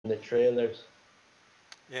the trailers.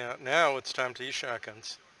 Yeah, now it's time to use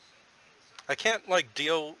shotguns. I can't like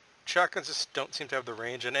deal. Shotguns just don't seem to have the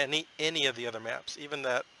range in any of the other maps, even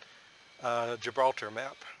that Gibraltar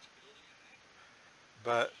map.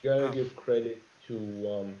 But You gotta give credit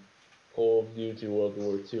to Call of Duty World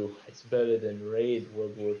War II. It's better than Raid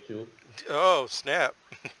World War II. oh snap!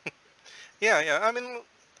 Yeah. I mean,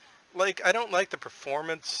 like I don't like the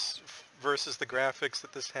performance versus the graphics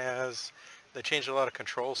that this has. They changed a lot of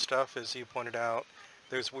control stuff, as you pointed out.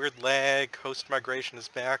 There's weird lag. Host migration is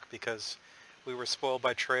back because we were spoiled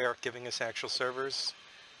by Treyarch giving us actual servers.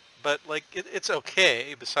 But like it's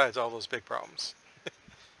okay besides all those big problems.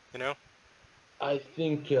 You know? I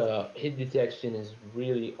think hit detection is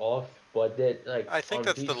really off, but that like I think on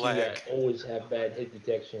that's the PC I lag. always have bad hit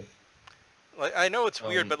detection. Like I know it's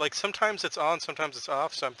weird, Um, but like sometimes it's on, sometimes it's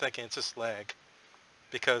off, so I'm thinking it's just lag.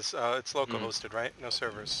 Because it's local hmm. hosted, right? No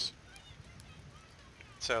servers.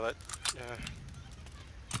 So that,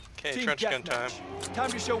 okay, Team trench gun time. Deathmatch.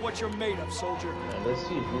 Time to show what you're made of, soldier. Now let's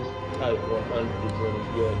see if this Type 100 is any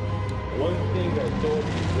good. One thing I thought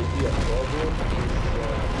could be a problem is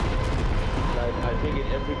like I figured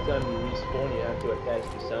every time you respawn you have to attach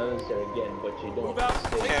the silencer again, but you don't. Move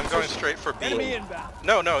out. Okay, I'm going straight for B. Enemy inbound.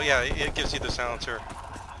 No, yeah, it gives you the silencer,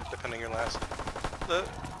 depending on your last.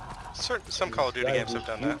 Some Call of Duty games have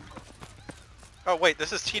done that. Oh wait,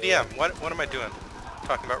 this is TDM. What am I doing?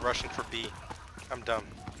 Talking about rushing for B. I'm dumb.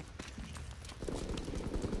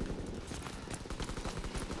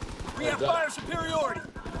 We have fire superiority.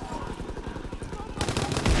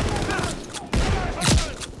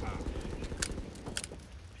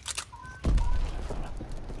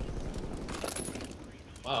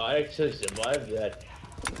 Wow, I actually survived that.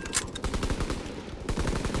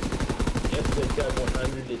 Yes, the Type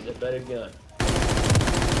 100 is a better gun.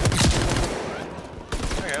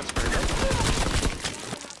 Okay, that's pretty good.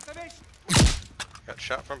 Got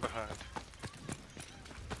shot from behind.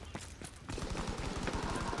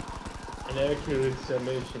 An accurate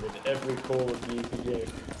summation of every Call of Duty game.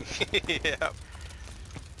 Yeah.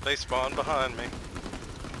 They spawned behind me.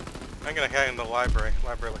 I'm gonna hang in the library.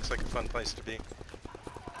 Library looks like a fun place to be.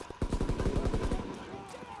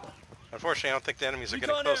 Unfortunately, I don't think the enemies are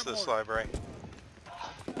getting close to this library.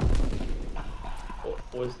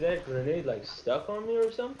 Was that grenade like stuck on me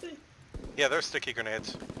or something? Yeah, they're sticky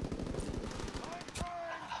grenades.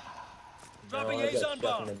 Dropping no, I A's got on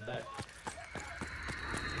stuck bomb. in the back.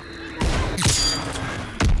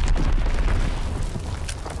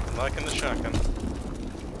 I'm liking the shotgun.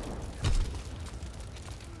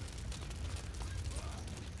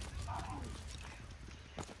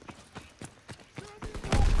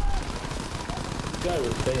 This guy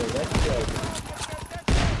was saying that's like.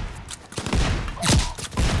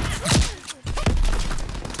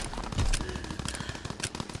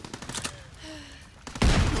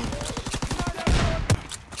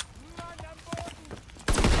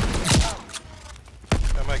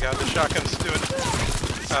 Oh my god, the shotgun's doing...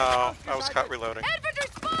 Oh, I was caught reloading. Infantry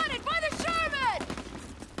spotted by the Sherman!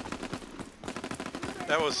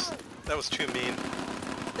 That was too mean.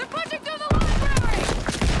 They're pushing through the library!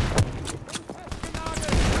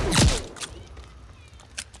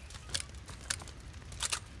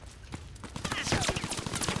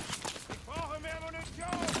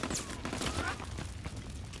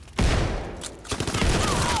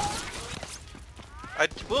 I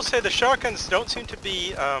will say the shotguns don't seem to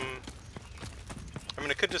be, I mean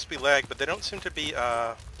it could just be lag, but they don't seem to be,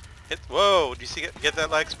 whoa, do you see, get that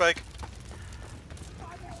lag spike?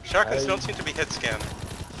 Shotguns don't seem to be hit scan.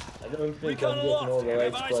 I don't think I'm getting all the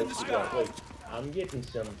right spikes. Wait, I'm getting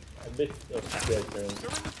a bit of spread.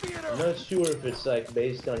 I'm not sure if it's like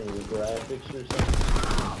based on your graphics or something.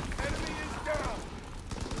 Enemy is down.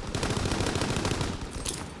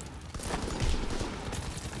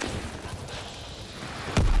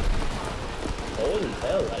 Holy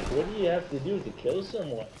hell, like what do you have to do to kill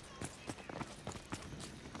someone?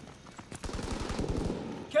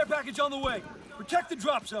 Care package on the way. Protect the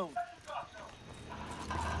drop zone.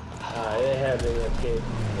 They have it, okay.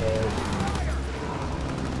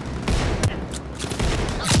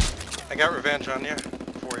 I got revenge on you,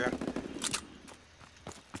 for you.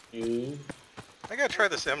 You? I gotta try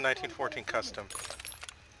this M1914 custom.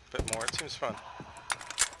 A bit more, it seems fun.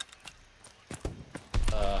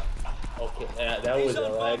 Okay, that was a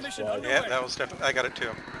lag spot. Yeah, that was definitely, I got it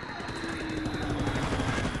too.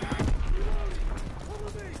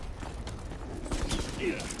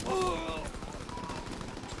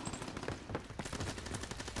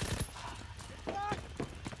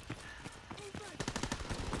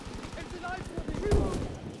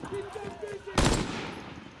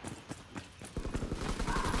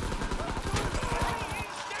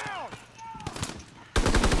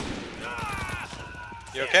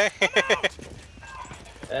 You okay?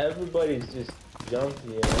 Everybody's just jumpy,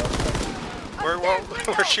 you know?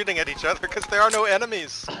 we're shooting at each other because there are no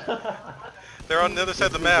enemies. They're on the other side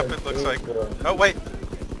of the map, it looks like. Oh, wait.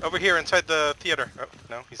 Over here, inside the theater. Oh,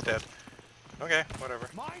 no, he's dead. Okay, whatever.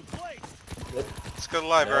 Let's go to the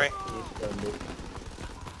library.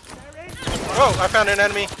 Whoa, I found an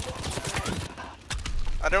enemy.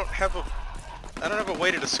 I don't have a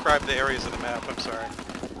way to describe the areas of the map, I'm sorry.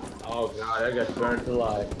 Oh god, I got burned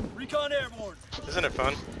alive. Recon airborne. Isn't it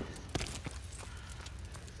fun?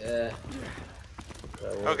 Yeah.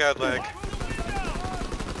 Oh god, lag.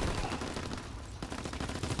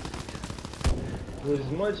 It was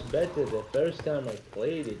much better the first time I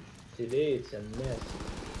played it. Today it's a mess.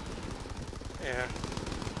 Yeah.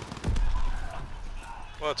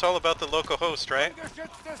 Well, it's all about the local host, right? Yeah, I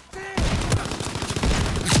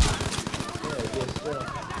guess so.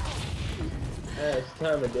 It's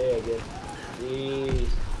time of day again. Jeez.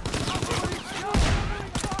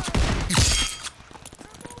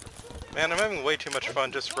 Man, I'm having way too much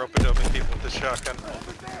fun just rope-a-doping people with this shotgun.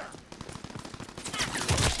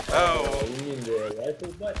 Oh. You mean the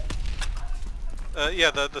rifle butt? Yeah,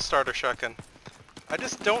 the starter shotgun. I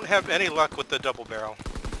just don't have any luck with the double barrel.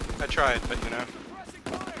 I tried, but you know.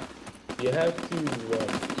 You have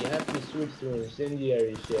to switch to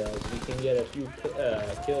incendiary shells. You can get a few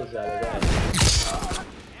kills out of that.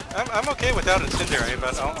 I'm okay without incendiary,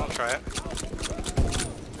 but I'll try it.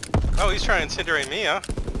 Oh, he's trying to incendiary me, huh?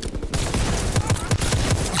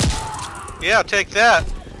 Yeah, take that.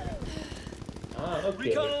 Ah,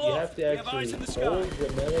 okay. You have to actually hold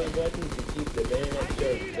the melee button to keep the bayonet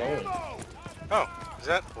charge going. Oh, is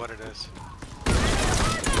that what it is?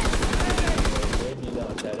 Maybe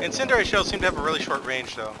not that. Incendiary shells seem to have a really short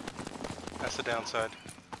range, though. That's the downside.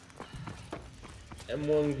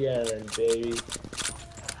 M1 Garen, baby.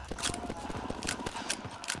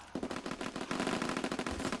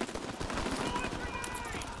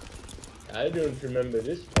 I don't remember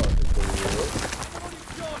this part of the war.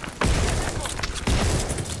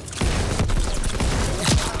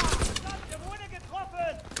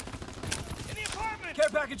 Care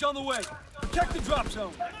package on the way. Protect the drop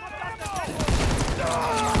zone.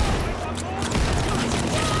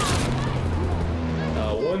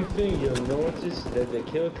 One thing you'll notice that the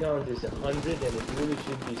kill count is 100 and it really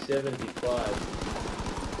should be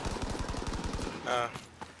 75.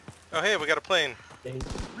 Oh hey, we got a plane.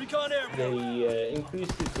 Recon airborne. They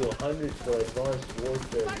increased it to 100 for advanced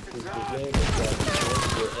warfare because the game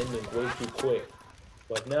was ending way too quick.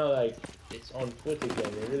 But now, like, it's on foot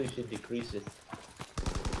again. They really should decrease it.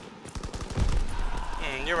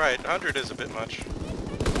 You're right. 100 is a bit much.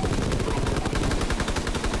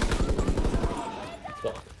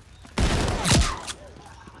 Fuck.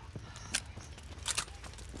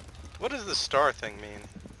 What does the star thing mean?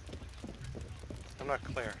 I'm not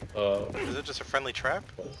clear. Is it just a friendly trap?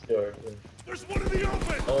 Star. There's one in the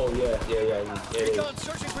open. Oh yeah. It Recon is.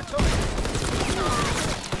 searching for target.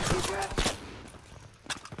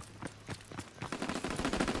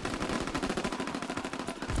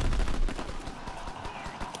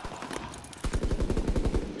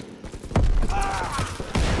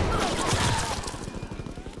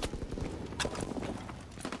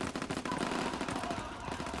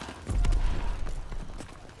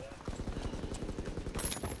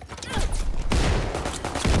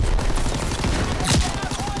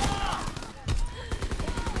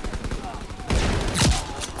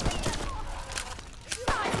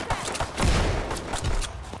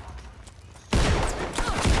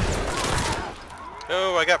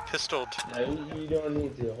 Oh, I got pistoled. You don't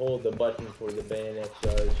need to hold the button for the bayonet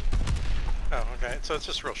charge. Oh, okay. So it's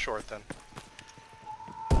just real short then.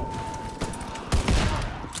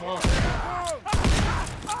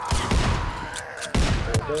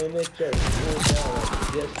 The bayonet charge goes down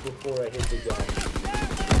just before I hit the guy.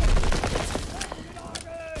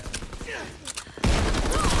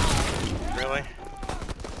 Really?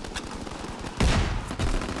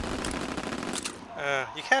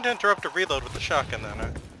 You can't interrupt a reload with the shotgun then, huh?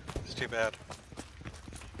 It's too bad.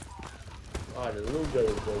 Oh, the Luger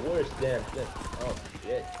is the worst damn thing. Oh,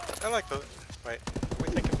 shit. I like the... Wait, are we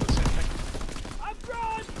thinking of the same thing? I'm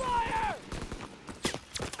drawing fire!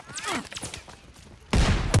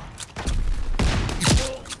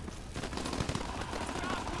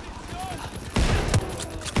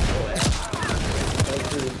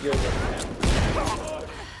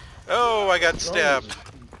 Oh, I got stabbed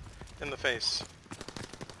in the face.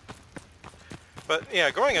 But yeah,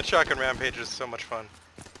 going on shotgun rampage is so much fun.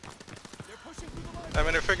 I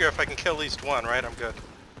mean, I figure if I can kill at least one, right, I'm good.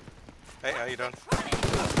 Hey, how you doing?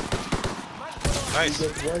 Nice.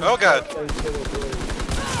 Oh god!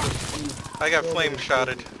 I got flame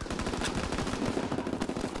shotted.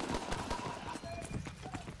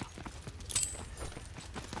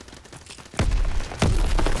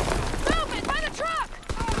 Movement by the truck!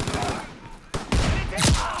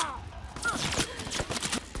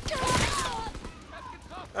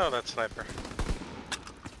 Oh, that sniper.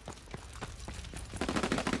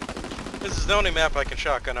 This is the only map I can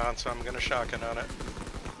shotgun on, so I'm gonna shotgun on it.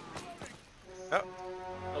 Oh.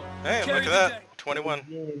 Hey, look at that. 21.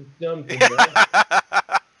 Doing something, man.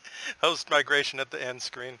 Host migration at the end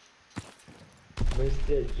screen.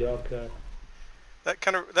 Mr. Joker.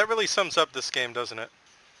 That really sums up this game, doesn't it?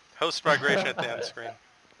 Host migration at the end screen.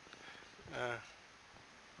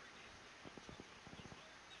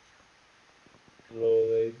 Low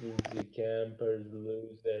latency campers,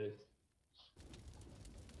 losers.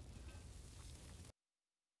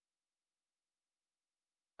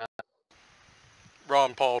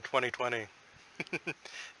 Ron Paul 2020.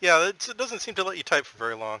 Yeah, it doesn't seem to let you type for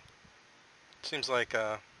very long. It seems like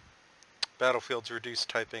Battlefield's reduced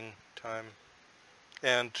typing time.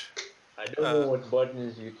 And I don't know what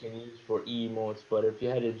buttons you can use for emotes, but if you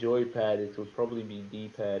had a joypad, it would probably be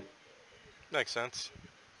D-pad. makes sense.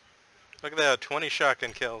 Look at that, 20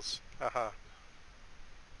 shotgun kills. Haha.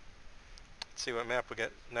 Let's see what map we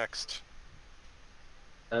get next.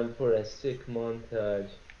 And for a sick montage.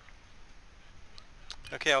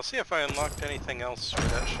 Okay, I'll see if I unlocked anything else for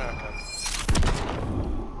that shotgun.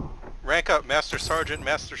 Rank up, Master Sergeant,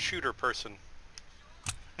 Master Shooter person.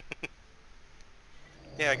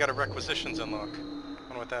 Yeah, I got a requisitions unlock.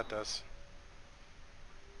 Wonder what that does.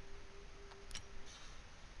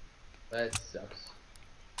 That sucks.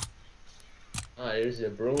 Ah, there's a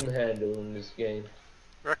broom handle in this game.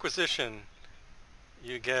 Requisition.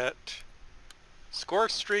 You get... Score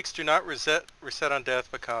streaks do not reset on death,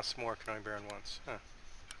 but cost more. Can only be earned once. Huh.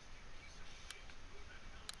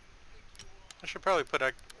 I should probably put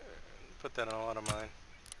that on a lot of mine.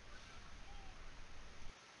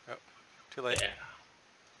 Oh, too late. Yeah.